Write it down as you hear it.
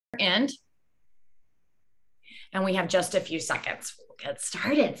end. And we have just a few seconds. We'll get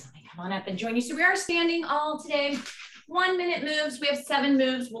started. So come on up and join you. So we are standing all today. 1 minute moves. We have 7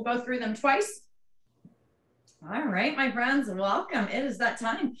 moves. We'll go through them twice. All right, my friends, welcome. It is that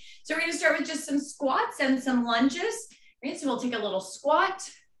time. So we're going to start with just some squats and some lunges. Right, so we'll take a little squat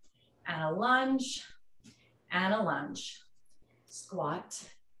and a lunge and a lunge. Squat,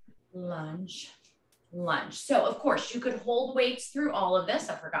 lunge, lunge. So of course you could hold weights through all of this.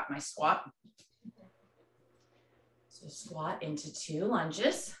 I forgot my squat. So squat into 2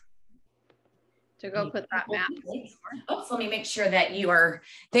 lunges. To go put that map. Oh, so let me make sure that you are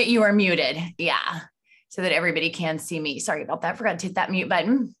muted. Yeah. So that everybody can see me. Sorry about that. Forgot to hit that mute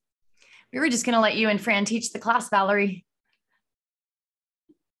button. We were just going to let you and Fran teach the class, Valerie.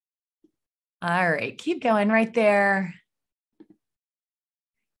 All right. Keep going right there.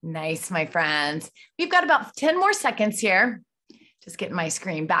 Nice, my friends. We've got about 10 more seconds here. Just getting my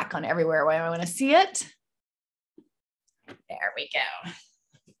screen back on everywhere where I want to see it. There we go.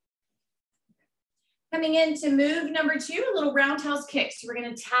 Coming into move number 2, a little roundhouse kick. So we're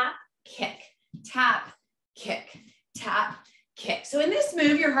going to tap, kick, tap, kick, tap, kick. So in this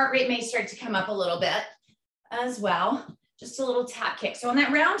move, your heart rate may start to come up a little bit as well. Just a little tap kick. So on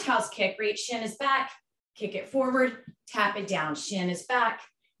that roundhouse kick, right, shin is back, kick it forward, tap it down. Shin is back,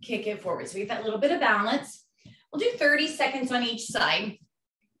 kick it forward. So we get that little bit of balance. We'll do 30 seconds on each side.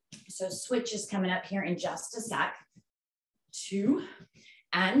 So switch is coming up here in just a sec. 2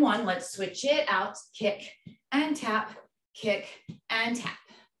 and 1. Let's switch it out. Kick and tap, kick and tap.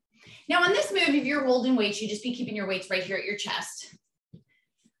 Now on this move, if you're holding weights, you just be keeping your weights right here at your chest.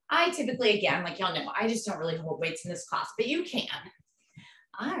 I typically, again, like y'all know, I just don't really hold weights in this class, but you can.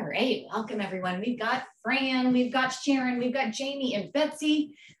 All right, welcome everyone. We've got Fran, we've got Sharon, we've got Jamie and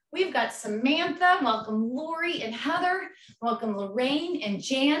Betsy. We've got Samantha, welcome Lori and Heather, welcome Lorraine and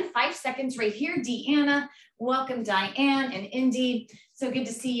Jan, 5 seconds right here. Deanna, welcome Diane and Indy. So good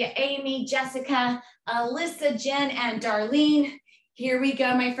to see you, Amy, Jessica, Alyssa, Jen, and Darlene. Here we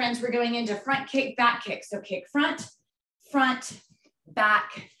go, my friends. We're going into front kick, back kick. So kick front, front,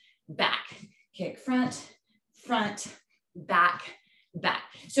 back, back. Kick front, front, back, back.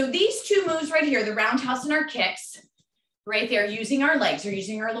 So these 2 moves right here, the roundhouse and our kicks, right there, using our legs or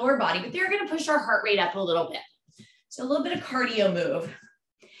using our lower body, but they're going to push our heart rate up a little bit. So a little bit of cardio move.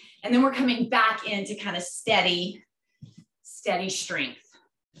 And then we're coming back into kind of steady strength.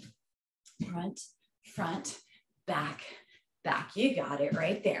 Front, front, back, back. You got it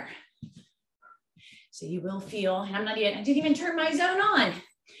right there. So you will feel, and I didn't even turn my zone on.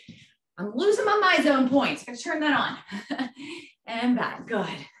 I'm losing my zone points. I gotta turn that on. And back, good.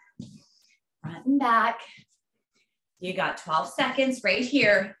 Front and back. You got 12 seconds right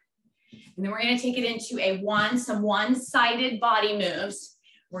here. And then we're gonna take it into some one-sided body moves.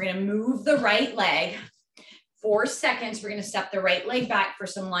 We're gonna move the right leg. 4 seconds, we're gonna step the right leg back for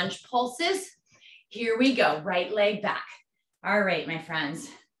some lunge pulses. Here we go, right leg back. All right, my friends.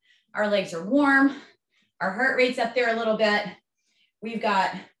 Our legs are warm. Our heart rate's up there a little bit. We've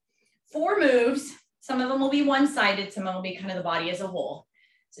got 4 moves. Some of them will be one-sided, some of them will be kind of the body as a whole.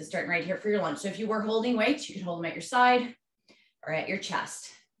 So starting right here for your lunge. So if you were holding weights, you could hold them at your side or at your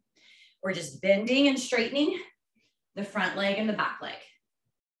chest. We're just bending and straightening the front leg and the back leg.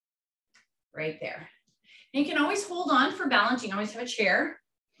 Right there. And you can always hold on for balance. You can always have a chair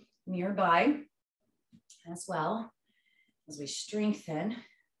nearby as well as we strengthen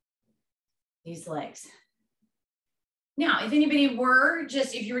these legs. Now, if anybody were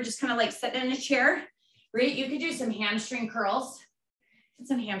if you were just kind of like sitting in a chair, right, you could do some hamstring curls. Get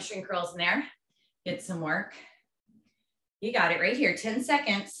some hamstring curls in there. Get some work. You got it right here, 10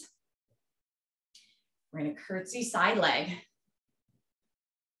 seconds. We're gonna curtsy side leg.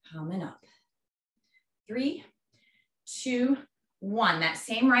 Coming up. 3, 2, 1. That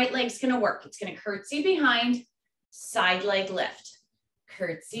same right leg's gonna work. It's gonna curtsy behind, side leg lift.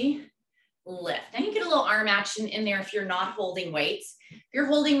 Curtsy, lift. Now you get a little arm action in there if you're not holding weights. If you're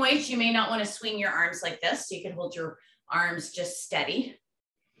holding weights, you may not want to swing your arms like this. So you can hold your arms just steady.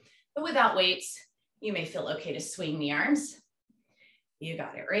 But without weights, you may feel okay to swing the arms. You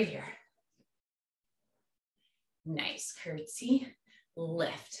got it right here. Nice. Curtsy,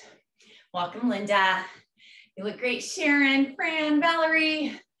 lift. Welcome, Linda. You look great, Sharon, Fran,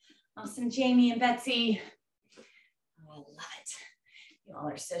 Valerie. Awesome, Jamie and Betsy. Oh, I love it. You all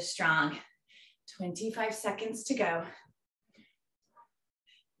are so strong. 25 seconds to go.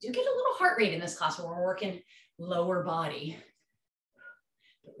 Do get a little heart rate in this class when we're working lower body.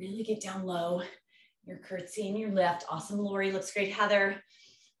 But really get down low. Your curtsy and your lift. Awesome, Lori. Looks great, Heather.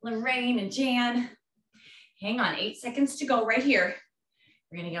 Lorraine and Jan. Hang on, 8 seconds to go right here.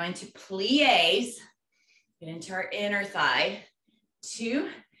 We're gonna go into plies, get into our inner thigh, 2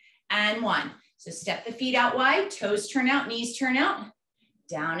 and 1. So step the feet out wide, toes turn out, knees turn out,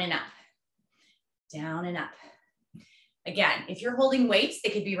 down and up, down and up. Again, if you're holding weights, they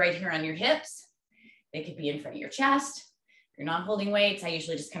could be right here on your hips. They could be in front of your chest. If you're not holding weights, I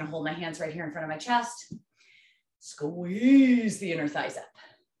usually just kind of hold my hands right here in front of my chest. Squeeze the inner thighs up.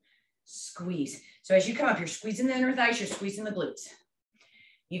 Squeeze. So as you come up, you're squeezing the inner thighs, you're squeezing the glutes.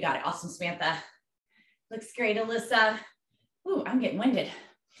 You got it. Awesome, Samantha. Looks great, Alyssa. Ooh, I'm getting winded.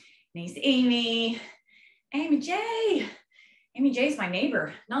 Nice, Amy. Amy J. Amy J is my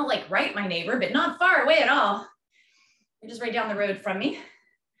neighbor. Not like right my neighbor, but not far away at all. You're just right down the road from me.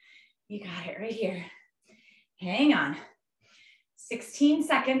 You got it right here. Hang on. 16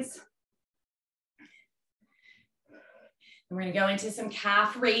 seconds. And we're gonna go into some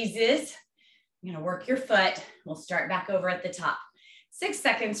calf raises. You're gonna work your foot. We'll start back over at the top. 6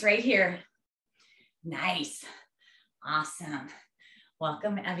 seconds right here. Nice. Awesome.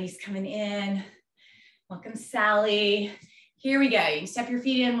 Welcome, Evie's coming in. Welcome, Sally. Here we go. You can step your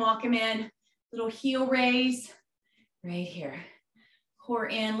feet in, walk them in. Little heel raise right here. Core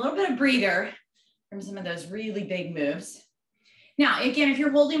in, a little bit of breather from some of those really big moves. Now, again, if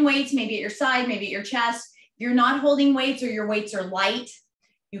you're holding weights, maybe at your side, maybe at your chest, if you're not holding weights or your weights are light,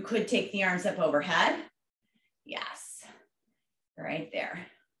 you could take the arms up overhead. Yes, right there.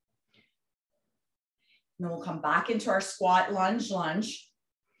 And then we'll come back into our squat, lunge, lunge.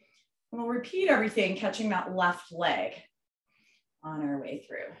 And we'll repeat everything, catching that left leg on our way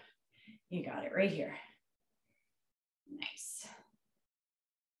through. You got it right here. Nice.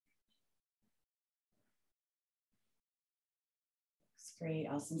 Looks great.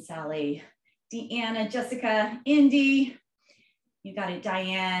 Awesome, Sally. Deanna, Jessica, Indy. You got it,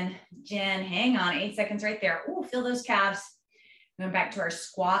 Diane, Jen. Hang on, 8 seconds right there. Ooh, feel those calves. Going back to our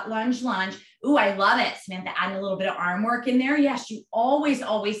squat, lunge, lunge. Ooh, I love it. Samantha, adding a little bit of arm work in there. Yes, you always,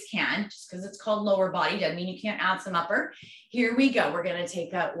 always can. Just because it's called lower body doesn't mean you can't add some upper. Here we go. We're going to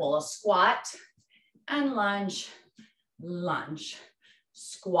take a squat and lunge, lunge,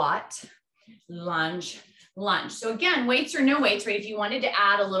 squat, lunge, lunge. So again, weights or no weights, right? If you wanted to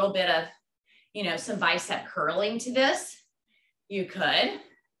add a little bit of, you know, some bicep curling to this, you could.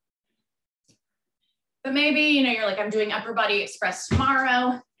 But maybe, you know, you're like, I'm doing upper body express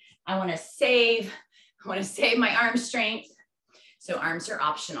tomorrow. I want to save my arm strength. So arms are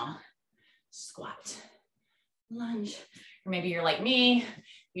optional. Squat, lunge. Or maybe you're like me,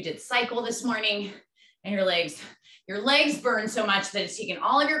 you did cycle this morning and your legs burn so much that it's taking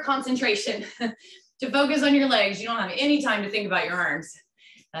all of your concentration to focus on your legs. You don't have any time to think about your arms.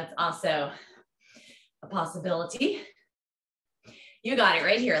 That's also a possibility. You got it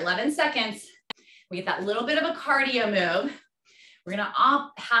right here, 11 seconds. We get that little bit of a cardio move. We're gonna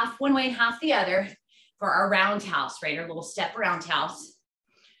op half one way, half the other for our roundhouse, right? Our little step roundhouse.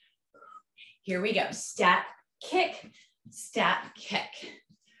 Here we go, step, kick, kick.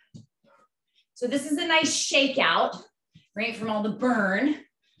 So this is a nice shakeout, right? From all the burn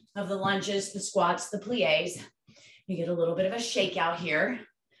of the lunges, the squats, the plies. You get a little bit of a shakeout here,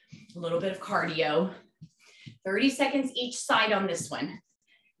 a little bit of cardio. 30 seconds each side on this one.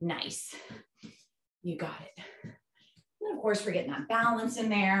 Nice. You got it. And of course, we're getting that balance in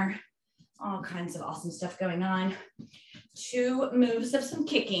there. All kinds of awesome stuff going on. 2 moves of some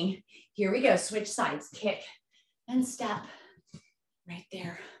kicking. Here we go. Switch sides. Kick and step. Right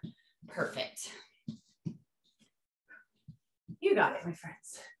there. Perfect. You got it, my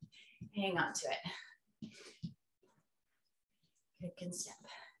friends. Hang on to it. Kick and step.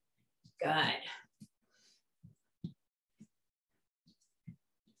 Good.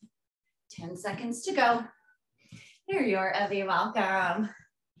 10 seconds to go. There you are, Evie, welcome. And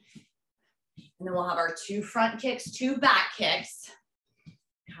then we'll have our 2 front kicks, 2 back kicks.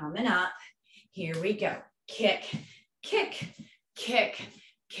 Coming up, here we go. Kick, kick, kick,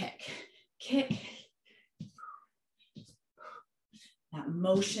 kick, kick. That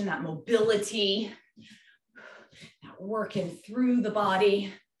motion, that mobility, that working through the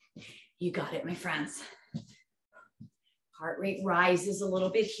body. You got it, my friends. Heart rate rises a little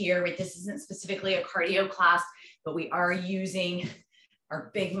bit here, right? This isn't specifically a cardio class, but we are using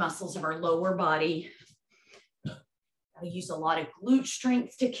our big muscles of our lower body. I use a lot of glute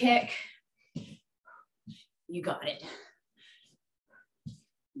strength to kick. You got it.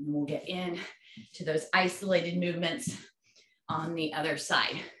 And we'll get in to those isolated movements on the other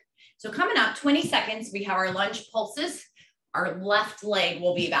side. So coming up, 20 seconds, we have our lunge pulses. Our left leg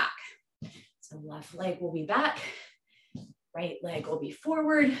will be back. So left leg will be back. Right leg will be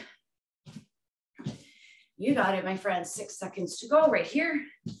forward. You got it, my friends. 6 seconds to go right here.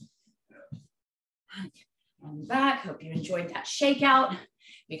 On the back, hope you enjoyed that shakeout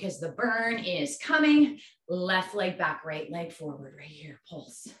because the burn is coming. Left leg back, right leg forward, right here,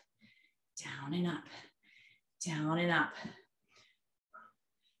 pulse. Down and up, down and up.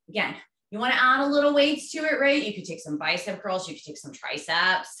 Again, you wanna add a little weights to it, right? You could take some bicep curls, you could take some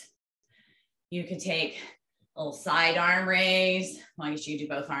triceps. You could take a little side arm raise. Well, I guess you do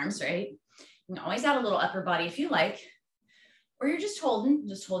both arms, right? You can always add a little upper body if you like, or you're just holding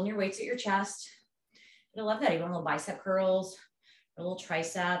your weights at your chest. I love that. You want little bicep curls, or little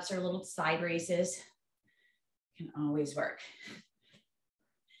triceps, or little side raises. Can always work.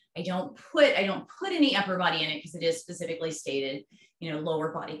 I don't put any upper body in it because it is specifically stated, you know,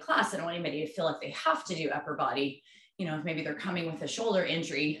 lower body class. I don't want anybody to feel like they have to do upper body. You know, if maybe they're coming with a shoulder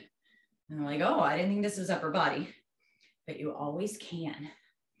injury and they're like, oh, I didn't think this was upper body, but you always can.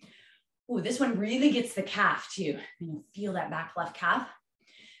 Ooh, this one really gets the calf too. You know, feel that back left calf.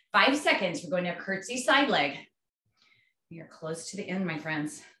 5 seconds, we're going to curtsy side leg. We are close to the end, my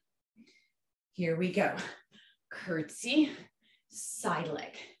friends. Here we go. Curtsy, side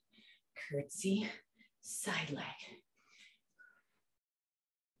leg. Curtsy, side leg.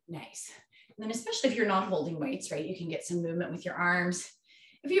 Nice. And then especially if you're not holding weights, right? You can get some movement with your arms.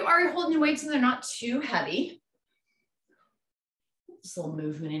 If you are holding weights and they're not too heavy, just a little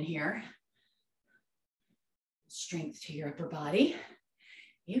movement in here. Strength to your upper body.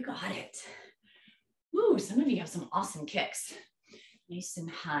 You got it. Woo, some of you have some awesome kicks. Nice and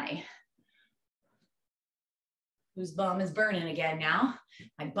high. Whose bum is burning again now?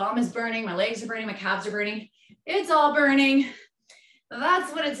 My bum is burning, my legs are burning, my calves are burning. It's all burning.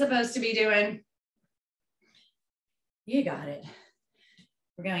 That's what it's supposed to be doing. You got it.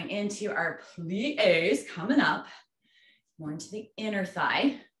 We're going into our plies coming up. More into the inner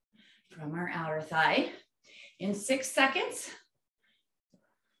thigh from our outer thigh. In 6 seconds,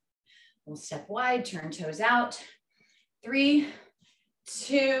 we'll step wide, turn toes out. 3,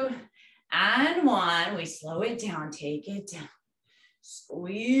 2, and 1. We slow it down, take it down.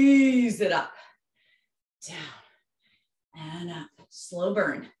 Squeeze it up, down, and up. Slow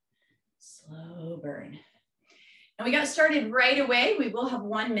burn, slow burn. And we got started right away. We will have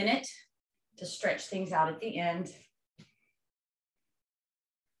 1 minute to stretch things out at the end.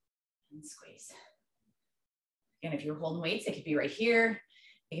 And squeeze. Again, if you're holding weights, it could be right here.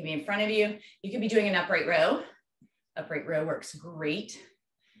 It could be in front of you. You could be doing an upright row. Upright row works great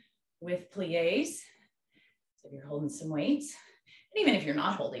with plies. So if you're holding some weights, and even if you're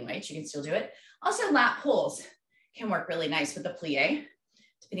not holding weights, you can still do it. Also, lat pulls can work really nice with the plie,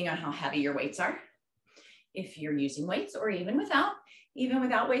 depending on how heavy your weights are. If you're using weights or even without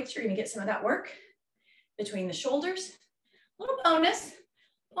weights, you're gonna get some of that work between the shoulders. A little bonus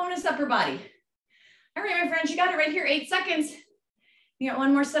upper body. All right, my friends, you got it right here, 8 seconds. You got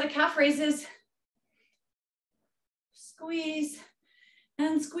 1 more set of calf raises. Squeeze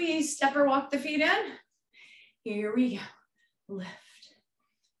and squeeze, step or walk the feet in. Here we go, lift,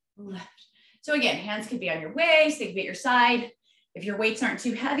 lift. So again, hands could be on your waist, they could be at your side. If your weights aren't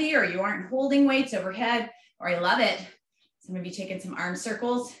too heavy or you aren't holding weights overhead, or I love it, some of you taking some arm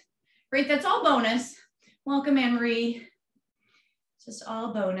circles. Great, that's all bonus. Welcome, Anne-Marie. Just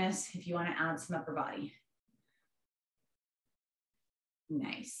all bonus if you want to add some upper body.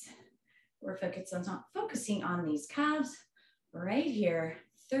 Nice. We're focusing on these calves right here.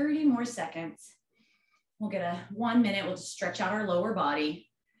 30 more seconds. We'll get a 1 minute. We'll just stretch out our lower body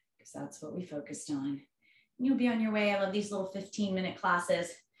because that's what we focused on. And you'll be on your way. I love these little 15-minute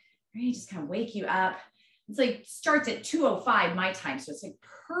classes. Right? Just kind of wake you up. It's like starts at 2:05 my time. So it's like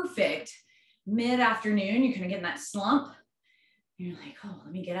perfect mid-afternoon. You're kind of getting that slump. You're like, oh,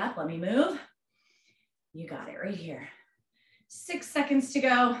 let me get up. Let me move. You got it right here. 6 seconds to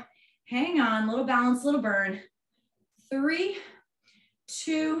go. Hang on, little balance, little burn. 3,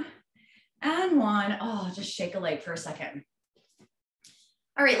 2, and 1. Oh, just shake a leg for a second.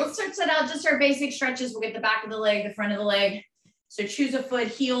 All right, let's start set out just our basic stretches. We'll get the back of the leg, the front of the leg. So choose a foot,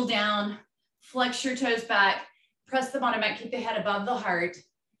 heel down, flex your toes back, press the bottom back, keep the head above the heart.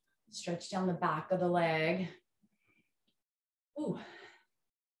 Stretch down the back of the leg. Ooh.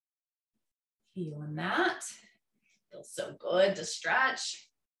 Feeling that. Feels so good to stretch.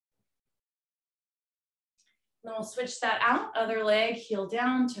 Then we'll switch that out. Other leg, heel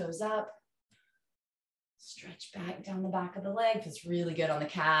down, toes up. Stretch back down the back of the leg. Feels really good on the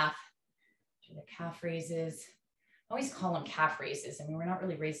calf. Do the calf raises. I always call them calf raises. I mean, we're not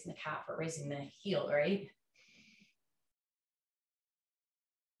really raising the calf, we're raising the heel, right?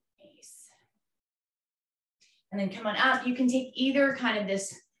 Nice. And then come on up. You can take either kind of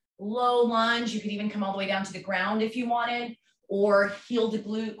this low lunge. You could even come all the way down to the ground if you wanted, or heel to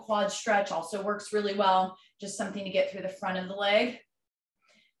glute quad stretch also works really well. Just something to get through the front of the leg.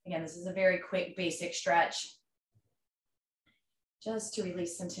 Again, this is a very quick, basic stretch, just to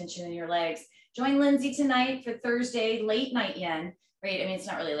release some tension in your legs. Join Lindsay tonight for Thursday, late night yin, right? I mean, it's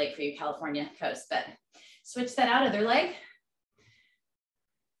not really late for you, California coast, but switch that out, other leg.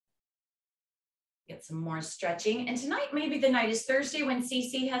 Get some more stretching. And tonight, maybe the night is Thursday when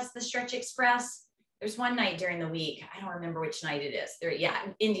CC has the Stretch Express. There's one night during the week. I don't remember which night it is. There, yeah,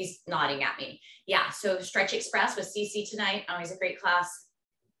 Indy's nodding at me. Yeah, so Stretch Express with CC tonight. Always a great class.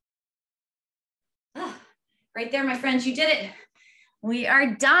 Ah, right there, my friends, you did it. We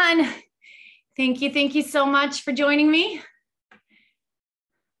are done. Thank you so much for joining me.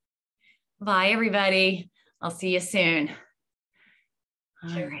 Bye, everybody. I'll see you soon. All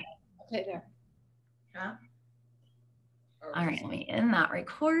right. Okay, there. All right, let me end that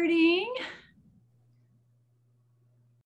recording.